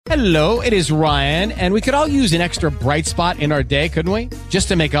Hello, it is Ryan, and we could all use an extra bright spot in our day, couldn't we? Just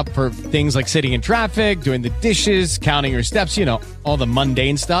to make up for things like sitting in traffic, doing the dishes, counting your steps, all the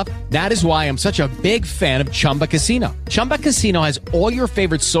mundane stuff. That is why I'm such a big fan of Chumba Casino. Chumba Casino has all your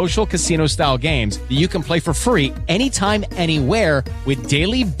favorite social casino-style games that you can play for free anytime, anywhere with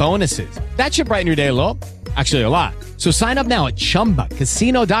daily bonuses. That should brighten your day a little. Actually, a lot. So sign up now at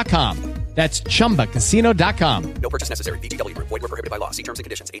ChumbaCasino.com. That's ChumbaCasino.com. No purchase necessary. VGW Group. Void where prohibited by law. See terms and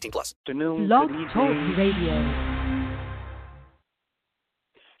conditions. 18+. Afternoon. Blog Good Talk evening. Radio.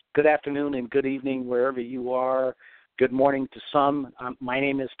 Good afternoon and good evening wherever you are. Good morning to some. My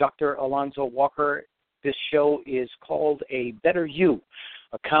name is Dr. Alonzo Walker. This show is called A Better You,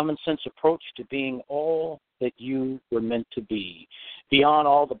 a common sense approach to being all that you were meant to be. Beyond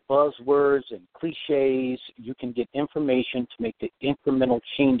all the buzzwords and cliches, you can get information to make the incremental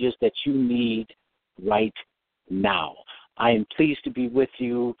changes that you need right now. I am pleased to be with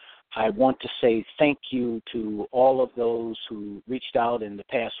you. I want to say thank you to all of those who reached out in the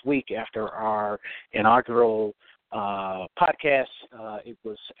past week after our inaugural podcast. It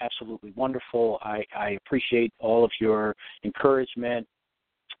was absolutely wonderful. I appreciate all of your encouragement,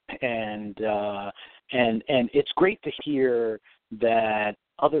 and it's great to hear that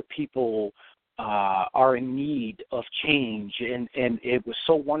other people are in need of change, and it was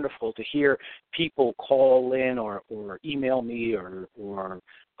so wonderful to hear people call in or email me or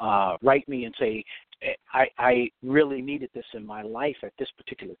write me and say, I really needed this in my life at this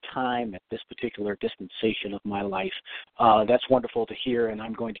particular time, at this particular dispensation of my life. That's wonderful to hear, and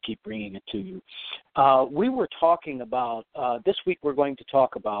I'm going to keep bringing it to you. We were talking about, this week we're going to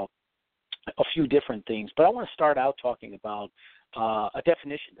talk about a few different things, but I want to start out talking about a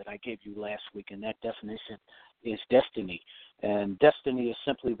definition that I gave you last week, and that definition is destiny. And destiny is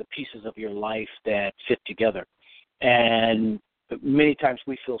simply the pieces of your life that fit together. And many times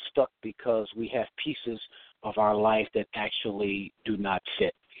we feel stuck because we have pieces of our life that actually do not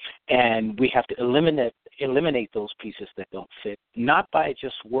fit. And we have to eliminate those pieces that don't fit, not by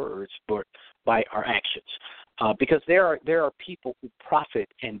just words, but by our actions. Because there are people who profit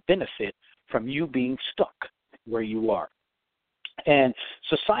and benefit from you being stuck where you are. And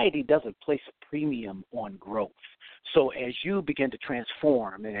society doesn't place a premium on growth. So as you begin to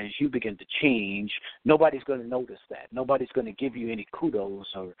transform and as you begin to change, nobody's going to notice that. Nobody's going to give you any kudos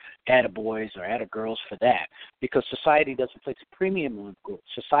or attaboys or attagirls for that, because society doesn't place a premium on growth.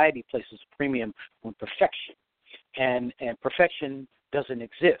 Society places a premium on perfection. And perfection doesn't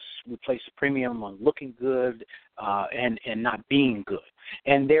exist. We place a premium on looking good and not being good.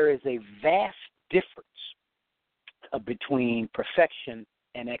 And there is a vast difference between perfection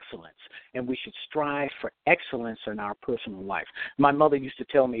and excellence, and we should strive for excellence in our personal life. My mother used to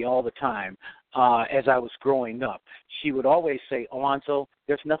tell me all the time as I was growing up, she would always say, Alonzo,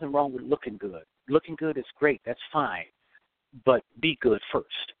 there's nothing wrong with looking good. Looking good is great, that's fine, but be good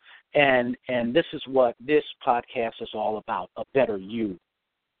first. And this is what this podcast is all about, a better you.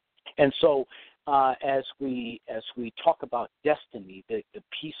 And so as we talk about destiny, the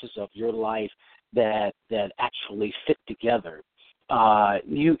pieces of your life that actually fit together,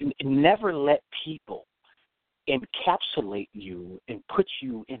 you never let people encapsulate you and put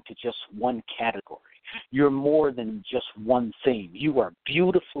you into just one category. You're more than just one thing. You are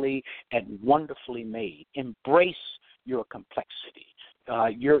beautifully and wonderfully made. Embrace your complexity.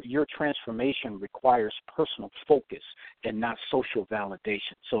 Your transformation requires personal focus and not social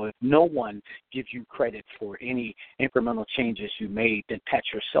validation. So if no one gives you credit for any incremental changes you made, then pat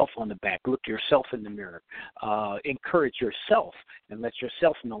yourself on the back, look yourself in the mirror, encourage yourself, and let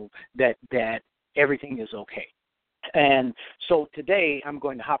yourself know that everything is okay. And so today I'm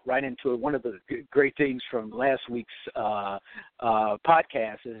going to hop right into it. One of the great things from last week's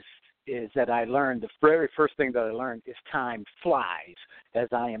podcast is that I learned, the very first thing that I learned is time flies as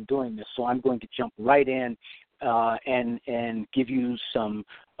I am doing this. So I'm going to jump right in and give you some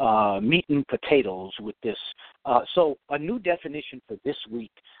meat and potatoes with this. So a new definition for this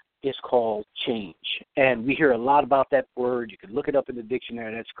week is called change. And we hear a lot about that word. You can look it up in the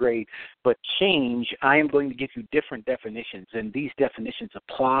dictionary. That's great. But change, I am going to give you different definitions, and these definitions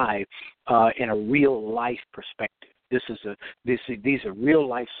apply in a real-life perspective. These are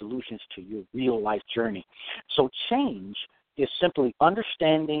real-life solutions to your real-life journey. So change is simply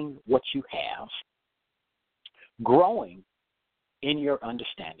understanding what you have, growing in your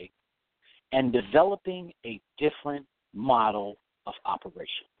understanding, and developing a different model of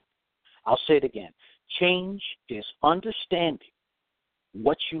operation. I'll say it again. Change is understanding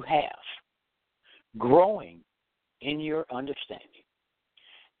what you have, growing in your understanding,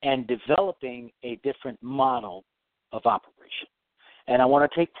 and developing a different model of operation. And I want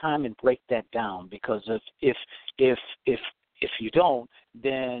to take time and break that down, because if you don't,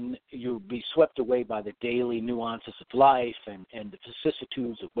 then you'll be swept away by the daily nuances of life and the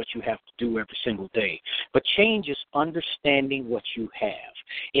vicissitudes of what you have to do every single day. But change is understanding what you have.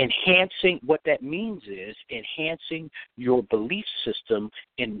 Enhancing, what that means is enhancing your belief system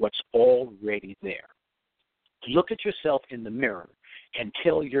in what's already there. Look at yourself in the mirror and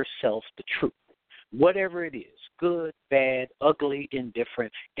tell yourself the truth. Whatever it is, good, bad, ugly,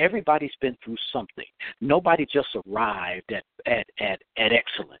 indifferent, everybody's been through something. Nobody just arrived at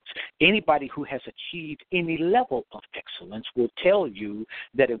excellence. Anybody who has achieved any level of excellence will tell you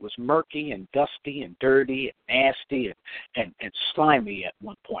that it was murky and dusty and dirty and nasty and slimy at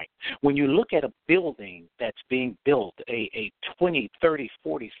one point. When you look at a building that's being built, a 20, 30,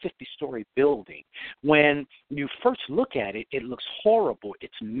 40, 50-story building, when you first look at it, it looks horrible.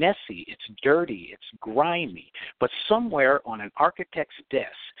 It's messy. It's dirty. It's grimy. But somewhere on an architect's desk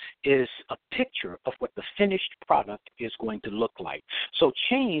is a picture of what the finished product is going to look like. So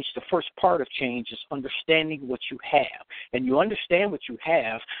change, the first part of change, is understanding what you have. And you understand what you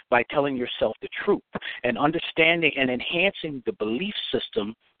have by telling yourself the truth and understanding and enhancing the belief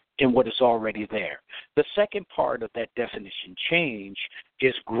system in what is already there. The second part of that definition, change,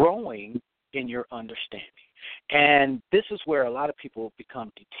 is growing in your understanding. And this is where a lot of people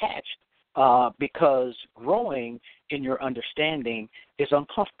become detached, because growing in your understanding is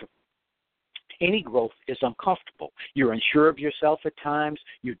uncomfortable. Any growth is uncomfortable. You're unsure of yourself at times.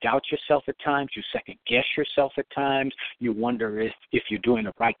 You doubt yourself at times. You second-guess yourself at times. You wonder if you're doing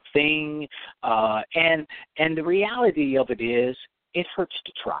the right thing. And the reality of it is, it hurts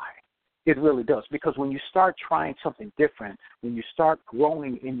to try. It really does, because when you start trying something different, when you start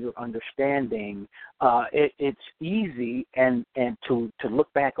growing in your understanding, it's easy and to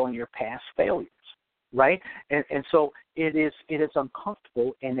look back on your past failures, right? And so it is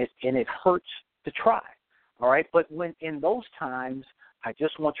uncomfortable, and it hurts to try, all right? But when in those times, I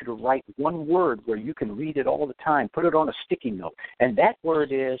just want you to write one word where you can read it all the time. Put it on a sticky note, and that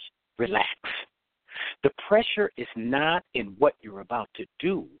word is relax. The pressure is not in what you're about to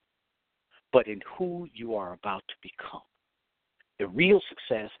do, but in who you are about to become. The real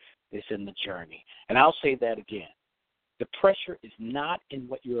success is in the journey. And I'll say that again. The pressure is not in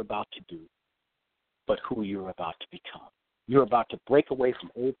what you're about to do, but who you're about to become. You're about to break away from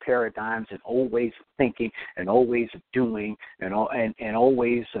old paradigms and old ways of thinking and old ways of doing and old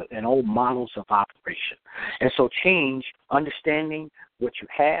ways and old models of operation. And so change, understanding what you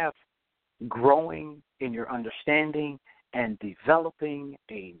have, growing in your understanding, and developing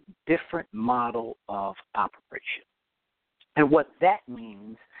a different model of operation. And what that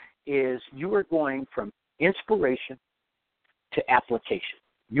means is you are going from inspiration to application.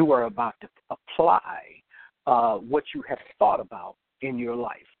 You are about to apply what you have thought about in your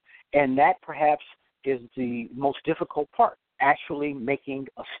life. And that perhaps is the most difficult part, actually making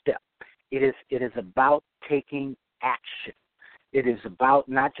a step. It is about taking action. It is about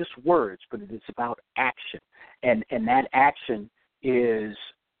not just words, but it is about action. And that action is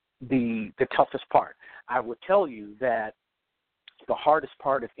the toughest part. I would tell you that the hardest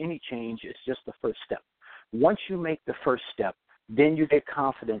part of any change is just the first step. Once you make the first step, then you get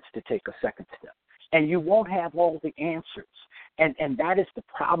confidence to take a second step. And you won't have all the answers. And that is the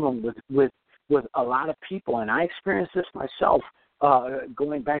problem with a lot of people. And I experienced this myself.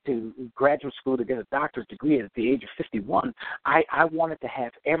 Going back to graduate school to get a doctorate degree at the age of 51, I wanted to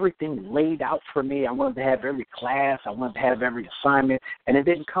have everything laid out for me. I wanted to have every class. I wanted to have every assignment, and it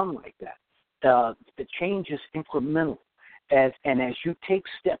didn't come like that. The change is incremental. As you take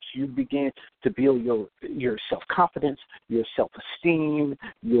steps, you begin to build your self-confidence, your self-esteem,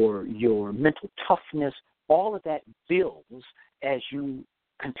 your mental toughness. All of that builds as you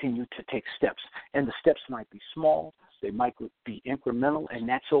continue to take steps. And the steps might be small. They might be incremental, and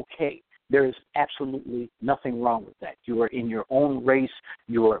that's okay. There is absolutely nothing wrong with that. You are in your own race.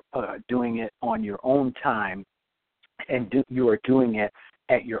 You are doing it on your own time, and you are doing it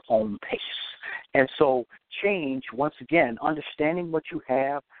at your own pace. And so change, once again, understanding what you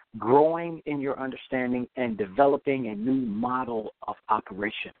have, growing in your understanding, and developing a new model of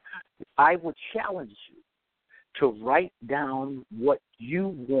operation. I would challenge you to write down what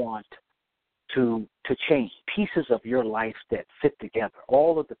you want to change, pieces of your life that fit together,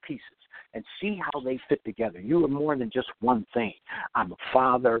 all of the pieces, and see how they fit together. You are more than just one thing. I'm a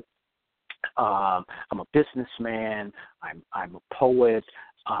father. I'm a businessman. I'm a poet.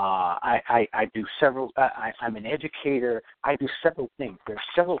 I do several. I'm an educator. I do several things. There are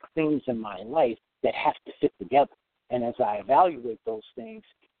several things in my life that have to fit together. And as I evaluate those things,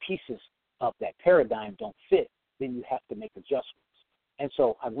 pieces of that paradigm don't fit, then you have to make adjustments. And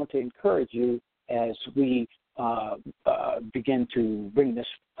so I want to encourage you as we begin to bring this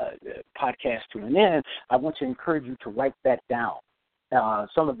podcast to an end. I want to encourage you to write that down.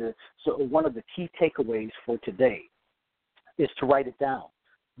 One of the key takeaways for today is to write it down.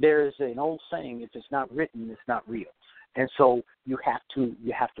 There is an old saying: if it's not written, it's not real. And so you have to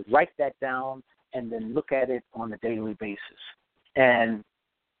write that down and then look at it on a daily basis. And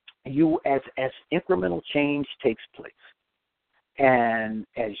you, as incremental change takes place, and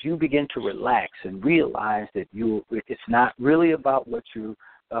as you begin to relax and realize that it's not really about what you're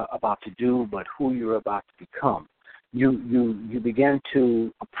about to do, but who you're about to become, you begin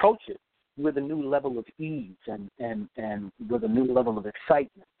to approach it with a new level of ease and with a new level of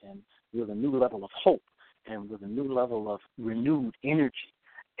excitement and with a new level of hope and with a new level of renewed energy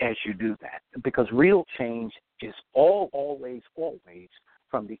as you do that. Because real change is always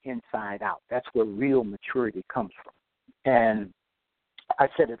from the inside out. That's where real maturity comes from. And I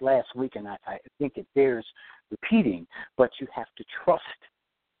said it last week, and I think it bears repeating, but you have to trust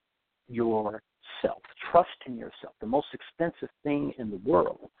yourself. Trust in yourself. The most expensive thing in the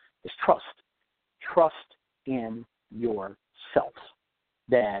world is trust. Trust in yourself,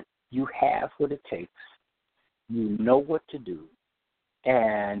 that you have what it takes, you know what to do,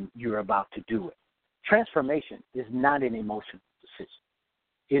 and you're about to do it. Transformation is not an emotional decision.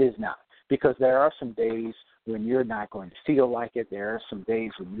 It is not, because there are some days when you're not going to feel like it. There are some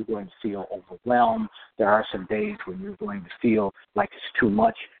days when you're going to feel overwhelmed. There are some days when you're going to feel like it's too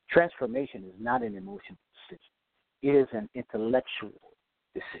much. Transformation is not an emotional decision. It is an intellectual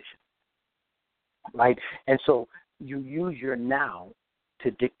decision, right? And so you use your now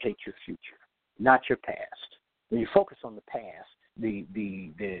to dictate your future, not your past. When you focus on the past, the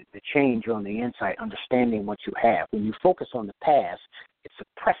change on the inside, understanding what you have. When you focus on the past, it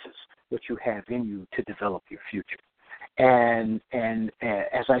suppresses what you have in you to develop your future. And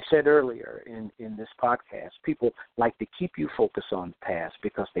as I said earlier in this podcast, people like to keep you focused on the past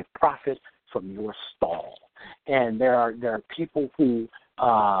because they profit from your stall. And there are people who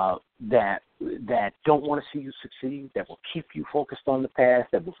that don't want to see you succeed, that will keep you focused on the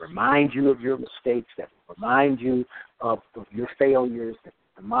past, that will remind you of your mistakes, that will remind you of your failures, that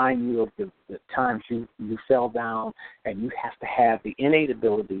will remind you of the times you fell down. And you have to have the innate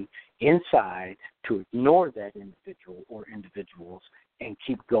ability inside to ignore that individual or individuals and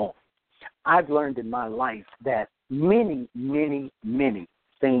keep going. I've learned in my life that many, many, many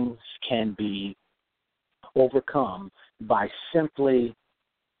things can be overcome by simply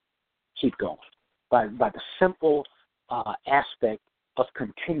keep going, by the simple aspect of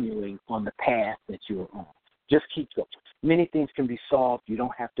continuing on the path that you're on. Just keep going. Many things can be solved. You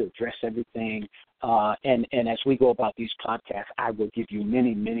don't have to address everything. And as we go about these podcasts, I will give you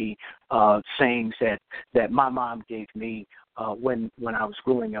many, many sayings that my mom gave me when I was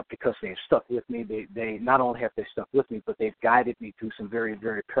growing up, because they have stuck with me. They not only have they stuck with me, but they've guided me through some very,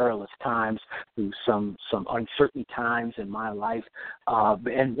 very perilous times, through some uncertain times in my life.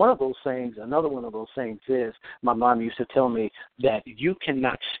 And another one of those sayings is, my mom used to tell me that you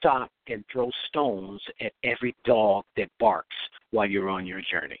cannot stop and throw stones at every dog that barks while you're on your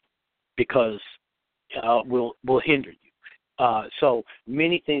journey, because will hinder you. So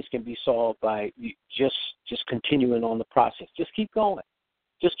many things can be solved by just continuing on the process. Just keep going.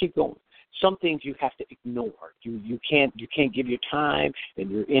 Just keep going. Some things you have to ignore. You can't give your time and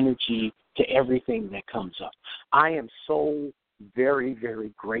your energy to everything that comes up. I am so very,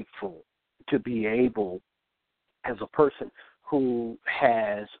 very grateful to be able, as a person who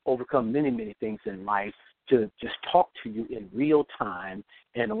has overcome many, many things in life, to just talk to you in real time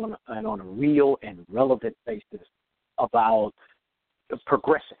and on a real and relevant basis about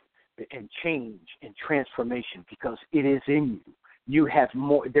progressing and change and transformation, because it is in you. You have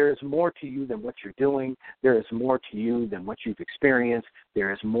more. There is more to you than what you're doing. There is more to you than what you've experienced.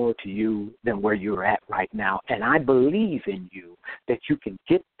 There is more to you than where you're at right now. And I believe in you that you can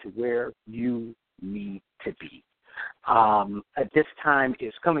get to where you need to be. This time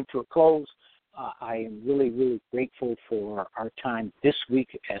is coming to a close. I am really, really grateful for our time this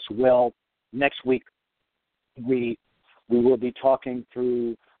week as well. Next week, we will be talking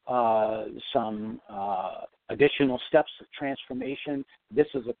through some additional steps of transformation. This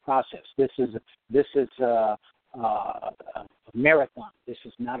is a process. This is a marathon. This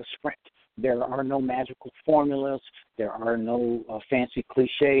is not a sprint. There are no magical formulas. There are no fancy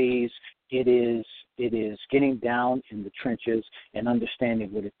cliches. It is getting down in the trenches and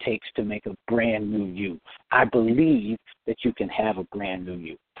understanding what it takes to make a brand new you. I believe that you can have a brand new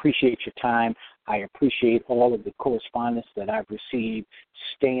you. Appreciate your time. I appreciate all of the correspondence that I've received.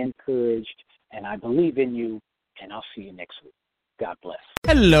 Stay encouraged, and I believe in you, and I'll see you next week. God bless.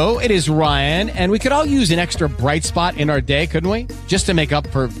 Hello, it is Ryan, and we could all use an extra bright spot in our day, couldn't we? Just to make up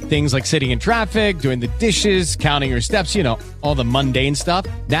for things like sitting in traffic, doing the dishes, counting your steps, all the mundane stuff.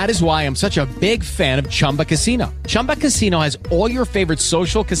 That is why I'm such a big fan of Chumba Casino. Chumba Casino has all your favorite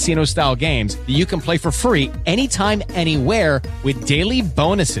social casino-style games that you can play for free anytime, anywhere with daily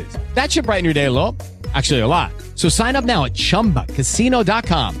bonuses. That should brighten your day a little. Actually, a lot. So sign up now at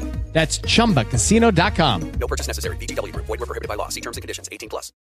ChumbaCasino.com. That's ChumbaCasino.com. No purchase necessary. VGW Group. Void where prohibited by law. See terms and conditions. 18+.